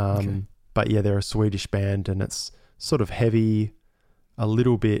 Okay. But yeah, they're a Swedish band and it's sort of heavy, a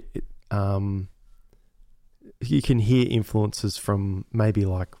little bit, you can hear influences from maybe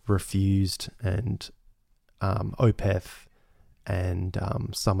like Refused and Opeth and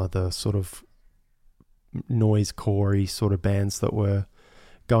some of the sort of noise-core-y sort of bands that were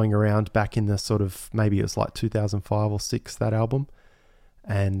going around back in the sort of, maybe it was like 2005 or 6, that album.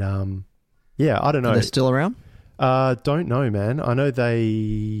 And I don't know. Are they still around? Don't know, man. I know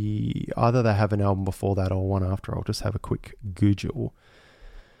they have an album before that or one after. I'll just have a quick Google.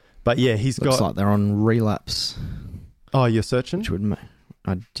 But yeah, Looks like they're on Relapse. Oh, you're searching?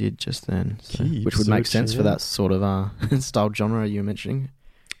 I did just then. So, Keep which would make sense for searching, that sort of style genre you were mentioning.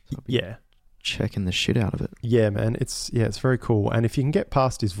 Yeah. Checking the shit out of it. Yeah, man. It's very cool. And if you can get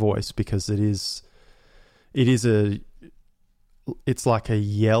past his voice, because it's like a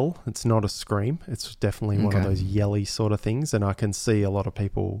yell. It's not a scream. It's definitely one of those yelly sort of things. And I can see a lot of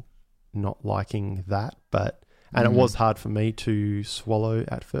people not liking that, and it was hard for me to swallow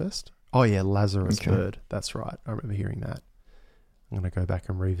at first. Oh yeah, Lazarus Bird. That's right. I remember hearing that. I'm going to go back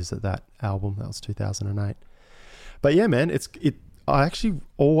and revisit that album. That was 2008. But yeah, man, I actually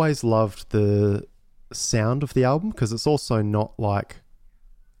always loved the sound of the album because it's also not like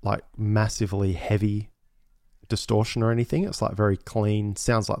massively heavy distortion or anything. It's like very clean.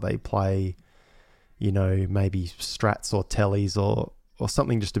 Sounds like they play, maybe Strats or Tellys or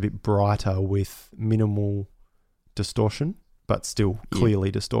something just a bit brighter with minimal distortion, but still clearly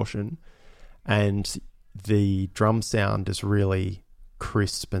distortion. And the drum sound is really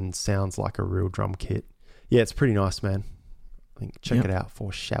crisp and sounds like a real drum kit. Yeah, it's pretty nice, man. I think check it out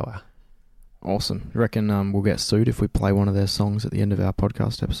for shower. Awesome. You reckon we'll get sued if we play one of their songs at the end of our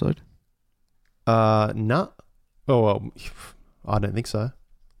podcast episode? Nah. Oh, well, I don't think so.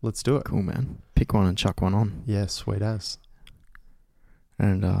 Let's do it. Cool, man. Pick one and chuck one on. Yeah, sweet as.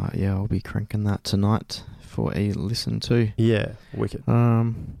 And I'll be cranking that tonight for a listen to. Yeah, wicked.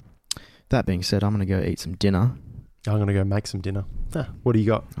 That being said, I'm going to go eat some dinner. I'm going to go make some dinner. What do you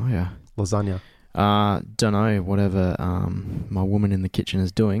got? Oh, yeah. Lasagna. Don't know, whatever my woman in the kitchen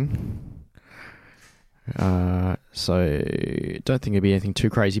is doing. So don't think it'd be anything too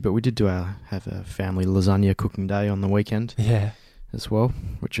crazy, but we did have a family lasagna cooking day on the weekend. Yeah. As well,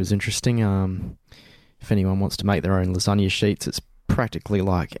 which was interesting. If anyone wants to make their own lasagna sheets, it's practically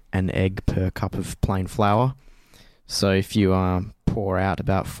like an egg per cup of plain flour. So if you pour out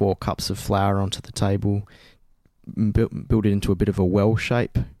about 4 cups of flour onto the table, build it into a bit of a well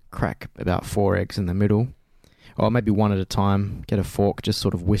shape, crack about 4 eggs in the middle, or maybe one at a time, get a fork, just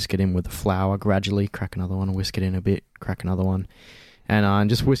sort of whisk it in with the flour gradually, crack another one, whisk it in a bit, crack another one, and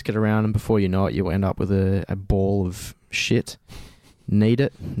just whisk it around, and before you know it, you'll end up with a ball of shit. Knead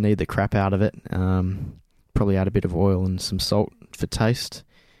the crap out of it, probably add a bit of oil and some salt for taste,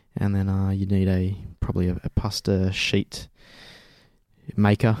 and then you need probably a pasta sheet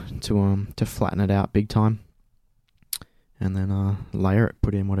maker to flatten it out big time, and then layer it,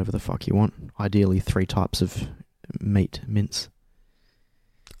 put in whatever the fuck you want, ideally 3 types of meat mince,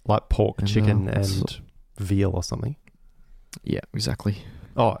 like pork, chicken and veal or something. Yeah, exactly.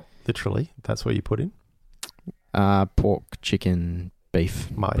 Oh, literally, that's what you put in? Pork, chicken, beef,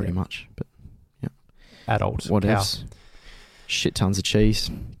 pretty much. But yeah, adult. What cow. else? Shit tons of cheese.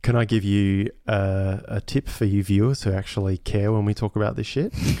 Can I give you a tip for you viewers who actually care when we talk about this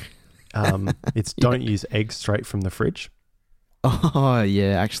shit? It's don't use eggs straight from the fridge. Oh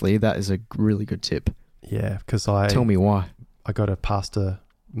yeah, actually, that is a really good tip. Yeah, because tell me why. I got a pasta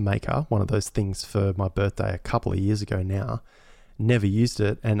maker, one of those things, for my birthday a couple of years ago now. Never used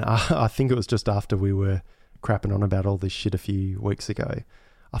it, and I think it was just after we were crapping on about all this shit a few weeks ago.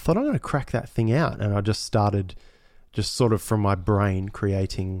 I thought, I'm going to crack that thing out, and I just started just sort of from my brain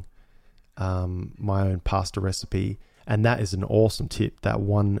creating my own pasta recipe, and that is an awesome tip, that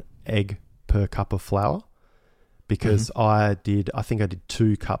 1 egg per cup of flour, because I think I did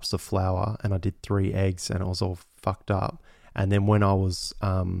 2 cups of flour and I did 3 eggs, and it was all fucked up. And then when I was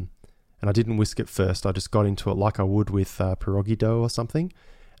and I didn't whisk it first, I just got into it like I would with pierogi dough or something,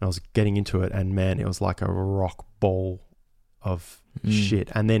 and I was getting into it, and man, it was like a rock ball of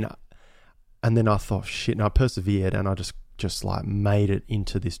shit. And then I thought, shit, and I persevered, and I just like made it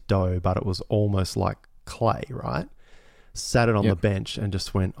into this dough, but it was almost like clay, right? Sat it on the bench and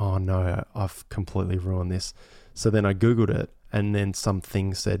just went, oh no, I've completely ruined this. So then I Googled it, and then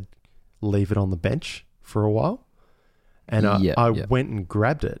something said, leave it on the bench for a while. And I went and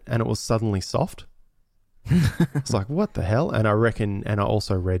grabbed it, and it was suddenly soft. It's like, what the hell? And I reckon, and I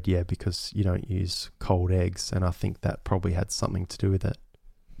also read, because you don't use cold eggs, and I think that probably had something to do with it.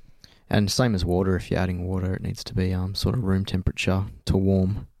 And same as water, if you're adding water, it needs to be sort of room temperature to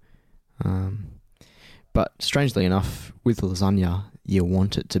warm. But strangely enough, with lasagna, you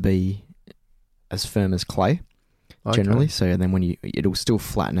want it to be as firm as clay, generally. So then it'll still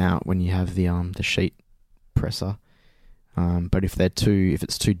flatten out when you have the sheet presser. But if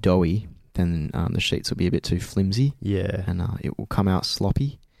it's too doughy, then the sheets will be a bit too flimsy. Yeah. And it will come out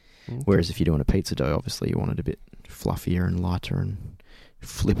sloppy. Okay. Whereas if you're doing a pizza dough, obviously you want it a bit fluffier and lighter and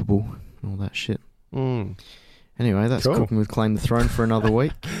flippable and all that shit. Anyway, that's Cooking with Claim the Throne for another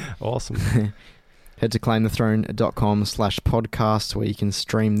week. Awesome. Head to claimthethrone.com/podcast where you can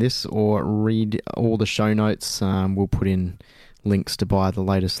stream this or read all the show notes. We'll put in links to buy the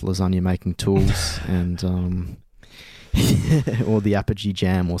latest lasagna making tools and or the Apogee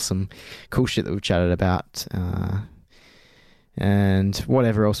Jam or some cool shit that we've chatted about. And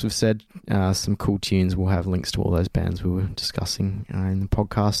whatever else we've said, some cool tunes. We'll have links to all those bands we were discussing in the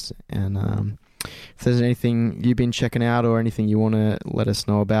podcast. And if there's anything you've been checking out or anything you want to let us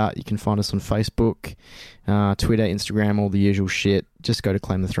know about, you can find us on Facebook, Twitter, Instagram, all the usual shit. Just go to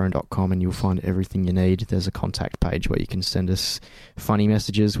claimthethrone.com and you'll find everything you need. There's a contact page where you can send us funny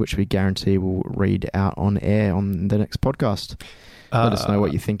messages, which we guarantee we'll read out on air on the next podcast. Let us know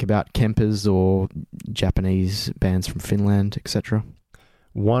what you think about Kempers or Japanese bands from Finland, etc.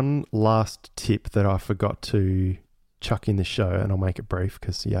 One last tip that I forgot to chuck in the show, and I'll make it brief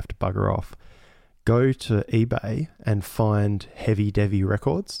because you have to bugger off. go to eBay and find Heavy Devi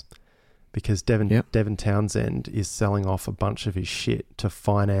Records, because Devin Townsend is selling off a bunch of his shit to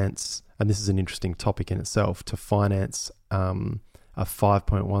finance, and this is an interesting topic in itself, to finance a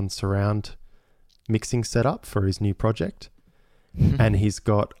 5.1 surround mixing setup for his new project. And he's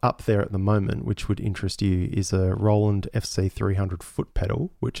got up there at the moment, which would interest you, is a Roland FC300 foot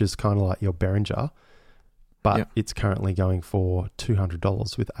pedal, which is kind of like your Behringer, but it's currently going for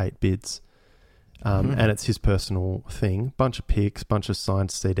 $200 with 8 bids. And it's his personal thing. Bunch of picks, bunch of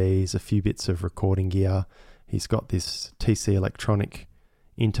signed CDs, a few bits of recording gear. He's got this TC Electronic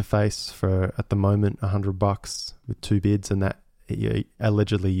interface for, at the moment, $100 with 2 bids, and that he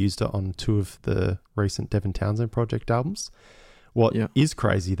allegedly used it on 2 of the recent Devin Townsend project albums. What is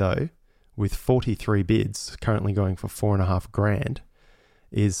crazy though, with 43 bids currently going for $4,500,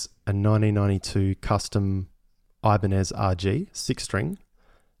 is a 1992 custom Ibanez RG 6-string,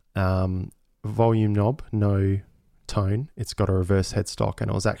 volume knob, no tone. It's got a reverse headstock, and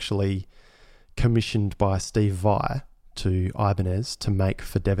it was actually commissioned by Steve Vai to Ibanez to make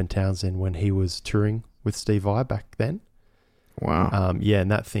for Devin Townsend when he was touring with Steve Vai back then. Wow. And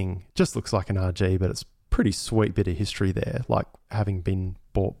that thing just looks like an RG, but it's pretty sweet bit of history there, like having been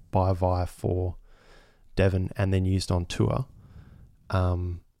bought by Vai for Devin and then used on tour.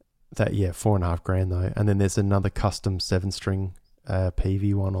 $4,500 though. And then there's another custom 7-string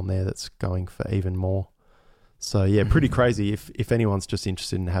PV one on there that's going for even more. So yeah, pretty crazy. If anyone's just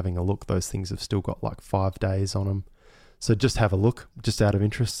interested in having a look, those things have still got like 5 days on them. So just have a look, just out of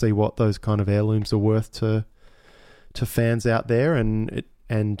interest, see what those kind of heirlooms are worth to fans out there, and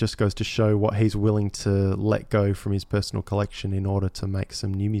just goes to show what he's willing to let go from his personal collection in order to make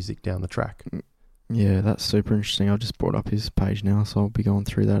some new music down the track. Yeah, that's super interesting. I've just brought up his page now, so I'll be going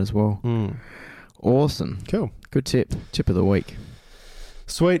through that as well. Awesome. Cool. Good tip. Tip of the week.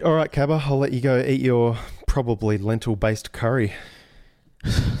 Sweet. All right, Cabba, I'll let you go eat your probably lentil-based curry. I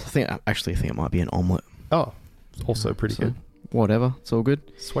think it might be an omelette. Oh, also pretty good. Whatever. It's all good.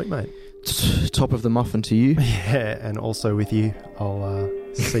 Sweet, mate. Top of the muffin to you. Yeah, and also with you. I'll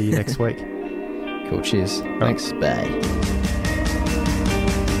see you next week. Cool. Cheers. Thanks. Bye.